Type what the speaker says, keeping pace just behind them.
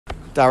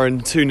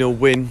Darren, 2-0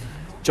 win,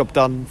 job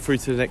done, through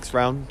to the next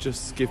round.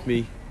 Just give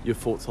me your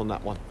thoughts on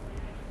that one.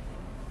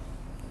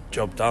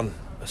 Job done.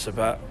 That's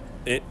about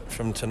it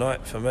from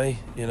tonight for me,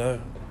 you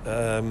know.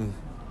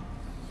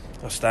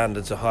 Our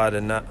standards are higher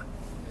than that.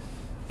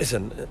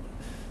 Listen,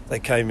 they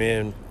came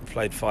here and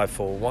played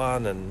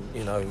 5-4-1 and,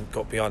 you know,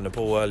 got behind the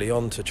ball early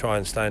on to try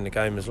and stay in the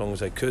game as long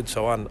as they could.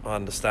 So I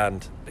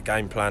understand the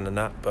game plan and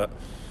that, but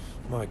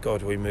my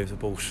God, we moved the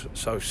ball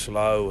so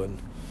slow and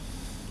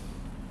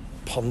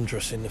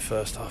ponderous in the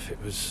first half. It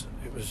was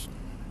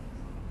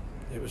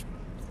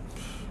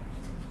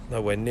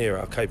nowhere near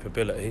our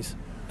capabilities.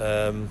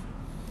 And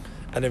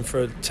then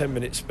for a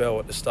 10-minute spell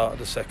at the start of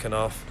the second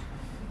half,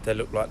 there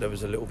looked like there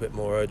was a little bit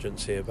more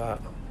urgency about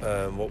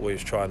what we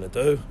was trying to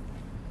do.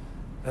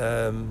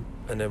 And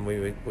then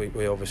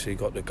we obviously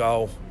got the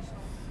goal.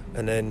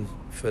 And then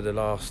for the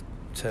last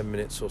 10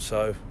 minutes or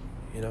so,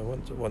 you know,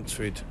 once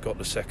we'd got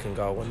the second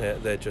goal and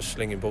they're just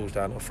slinging balls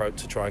down our throat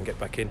to try and get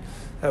back in.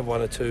 They have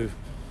one or two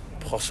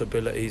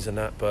possibilities and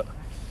that, but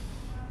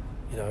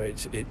you know,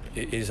 it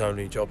is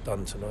only job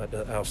done tonight.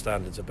 Our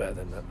standards are better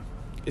than that.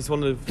 It's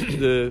one of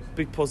the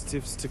big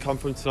positives to come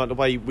from tonight, the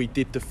way we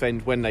did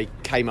defend when they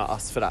came at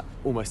us for that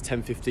almost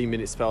 10-15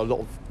 minute spell. A lot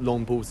of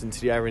long balls into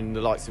the air, and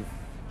the likes of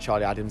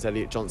Charlie Adams,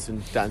 Elliot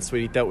Johnson, Dan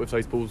Sweeney dealt with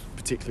those balls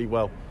particularly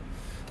well.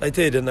 They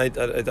did, and they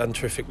done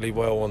terrifically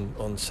well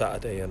on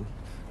Saturday. And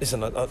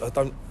listen,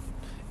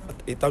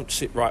 it don't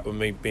sit right with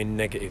me being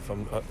negative.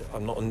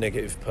 I'm not a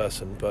negative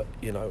person, but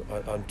you know,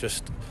 I'm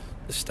just,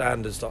 the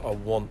standards that I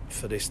want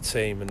for this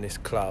team and this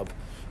club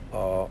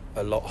are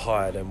a lot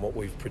higher than what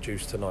we've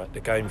produced tonight. The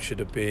game should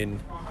have been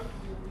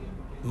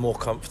more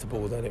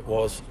comfortable than it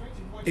was.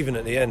 Even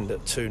at the end,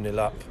 at 2-0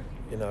 up,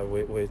 you know,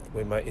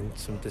 we're making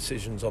some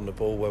decisions on the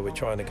ball where we're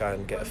trying to go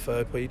and get a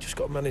third, where you just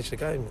got to manage the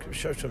game,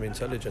 show some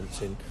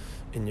intelligence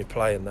in your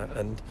play and that.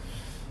 And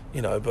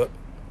you know, but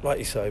like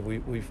you say,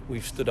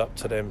 we've stood up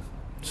to them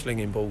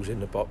slinging balls in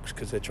the box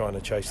because they're trying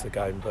to chase the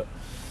game, but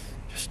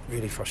just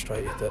really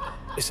frustrated that,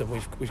 listen,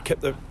 we've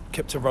kept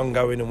a run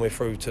going and we're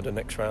through to the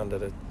next round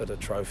of the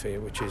trophy,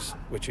 which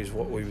is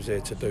what we was here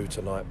to do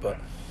tonight. But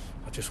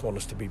I just want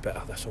us to be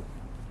better, that's all.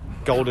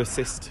 Goal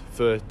assist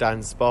for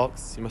Dan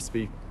Sparks. You must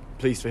be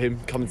pleased for him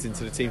coming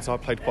into the team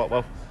side. Played quite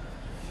well.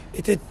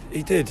 He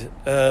did.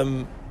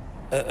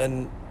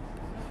 And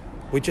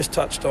we just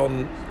touched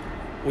on,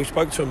 we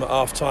spoke to him at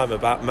half time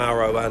about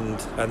Mauro and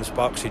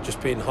Sparksy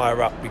just being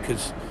higher up,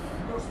 because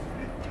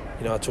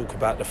you know, I talk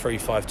about the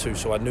 3-5-2,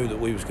 so I knew that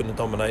we was going to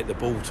dominate the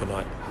ball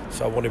tonight.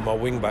 So I wanted my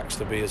wing backs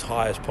to be as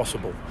high as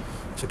possible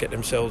to get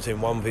themselves in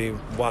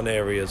 1v1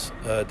 areas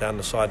down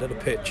the side of the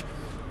pitch.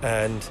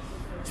 And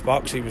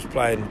Sparksy was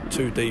playing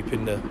too deep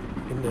in the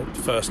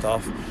first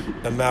half,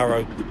 and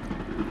Mauro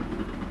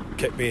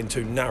kept being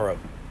too narrow.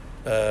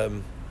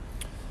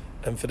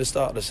 And for the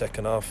start of the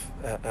second half,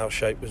 our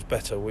shape was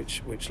better,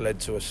 which led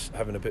to us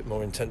having a bit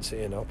more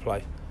intensity in our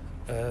play.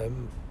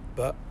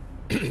 But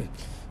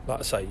like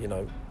I say, you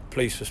know,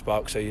 pleased for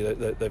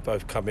Sparksy. They've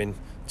both come in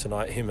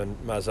tonight, him and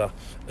Mazza,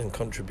 and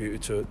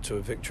contributed to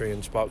a victory,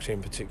 and Sparksy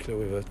in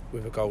particular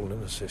with a goal and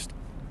an assist.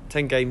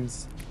 10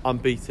 games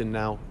unbeaten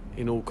now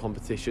in all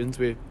competitions.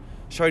 We've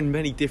shown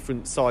many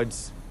different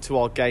sides to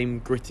our game,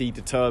 gritty,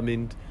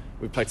 determined.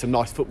 We've played some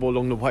nice football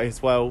along the way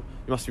as well.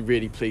 You must be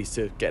really pleased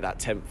to get that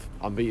 10th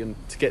unbeaten,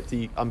 to get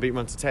the unbeaten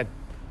run to 10.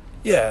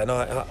 Yeah, and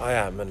I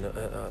am, and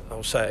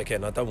I'll say it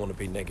again, I don't want to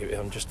be negative.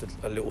 I'm just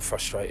a little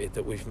frustrated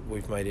that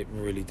we've made it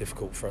really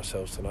difficult for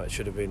ourselves tonight. It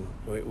should have been,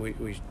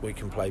 we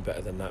can play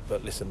better than that.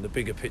 But listen, the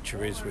bigger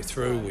picture is we're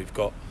through. We've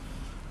got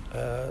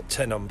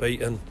 10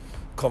 unbeaten.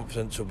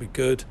 Confidence will be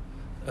good.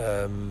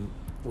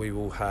 We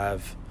will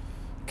have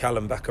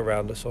Callum back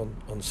around us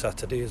on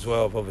Saturday as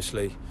well. I've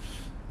obviously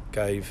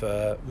gave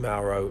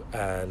Mauro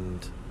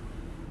and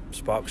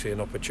Sparksy an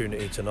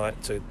opportunity tonight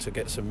to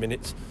get some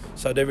minutes.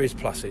 So there is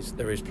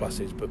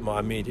pluses, but my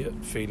immediate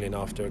feeling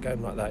after a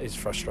game like that is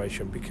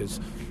frustration,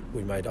 because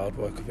we made hard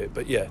work of it.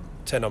 But yeah,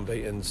 10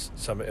 unbeaten's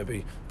something to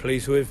be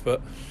pleased with,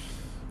 but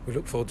we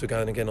look forward to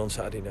going again on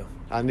Saturday now.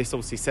 And this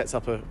obviously sets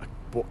up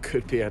what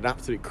could be an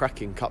absolute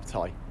cracking cup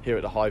tie here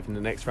at the Hive in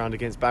the next round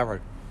against Barrow.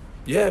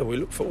 Yeah, we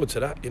look forward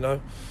to that. You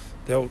know,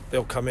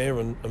 they'll come here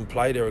and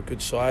play. They're a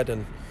good side,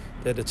 and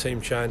they're the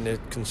team showing their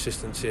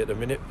consistency at the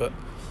minute. But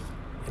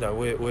you know,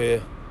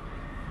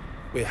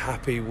 we're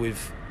happy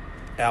with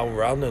our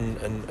run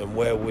and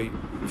where we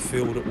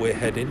feel that we're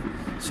heading.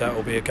 So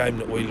it'll be a game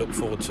that we look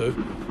forward to,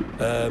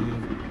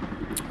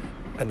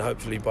 and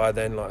hopefully by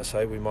then, like I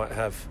say, we might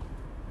have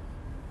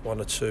one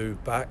or two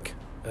back.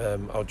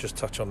 I'll just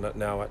touch on that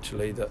now,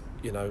 actually, that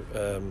you know,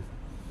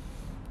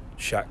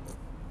 Shaq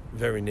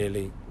very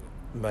nearly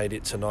made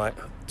it tonight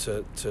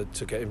to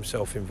get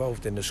himself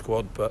involved in the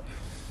squad, but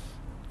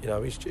you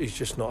know, he's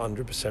just not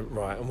 100%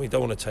 right, and we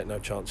don't want to take no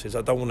chances.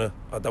 I don't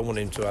want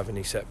him to have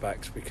any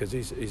setbacks, because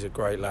he's a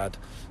great lad.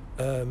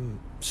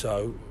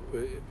 So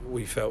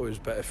we felt it was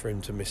better for him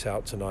to miss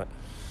out tonight.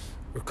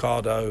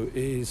 Ricardo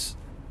is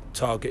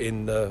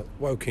targeting the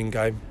Woking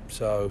game,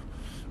 so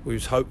we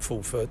was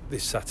hopeful for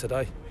this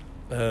Saturday.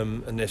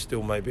 and there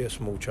still may be a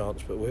small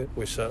chance, but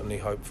we're certainly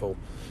hopeful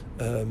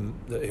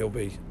that he'll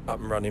be up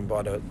and running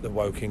by the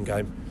Woking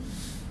game.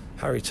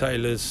 Harry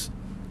Taylor's,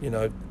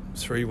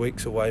 3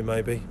 weeks away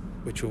maybe,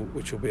 which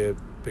will be a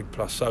big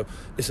plus. So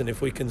listen,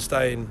 if we can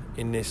stay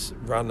in this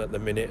run at the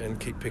minute and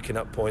keep picking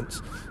up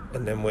points,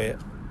 and then we're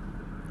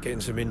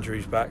getting some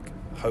injuries back,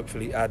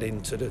 hopefully add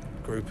into the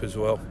group as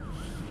well,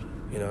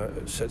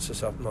 it sets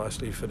us up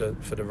nicely for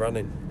the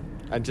running.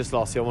 And just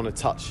lastly, I want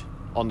to touch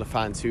on the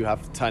fans who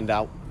have turned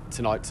out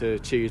tonight to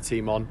cheer your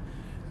team on.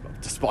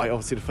 Despite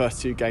obviously the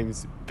first 2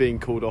 games being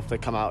called off, they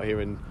come out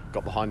here and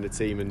got behind the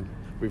team, and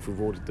we've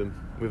rewarded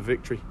them with a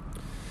victory.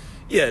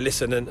 Yeah,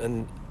 listen,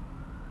 and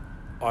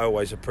I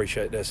always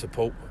appreciate their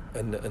support,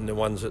 and the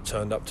ones that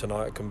turned up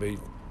tonight can be,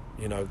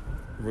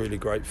 really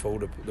grateful.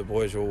 The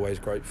boys are always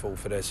grateful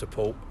for their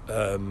support.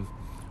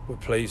 We're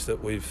pleased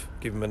that we've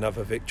given them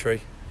another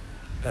victory,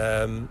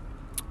 and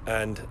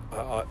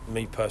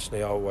me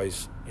personally, I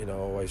always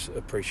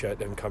appreciate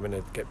them coming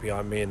and get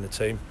behind me and the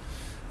team.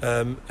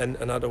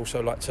 And I'd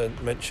also like to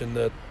mention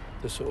the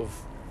sort of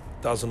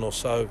dozen or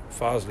so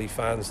Farsley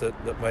fans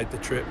that made the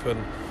trip,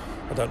 and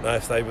I don't know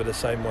if they were the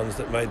same ones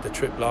that made the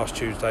trip last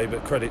Tuesday,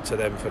 but credit to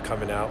them for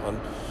coming out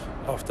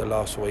after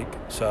last week.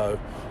 So,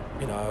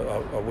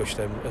 I wish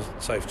them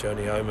a safe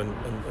journey home,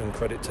 and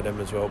credit to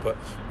them as well. But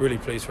really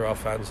pleased for our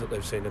fans that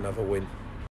they've seen another win.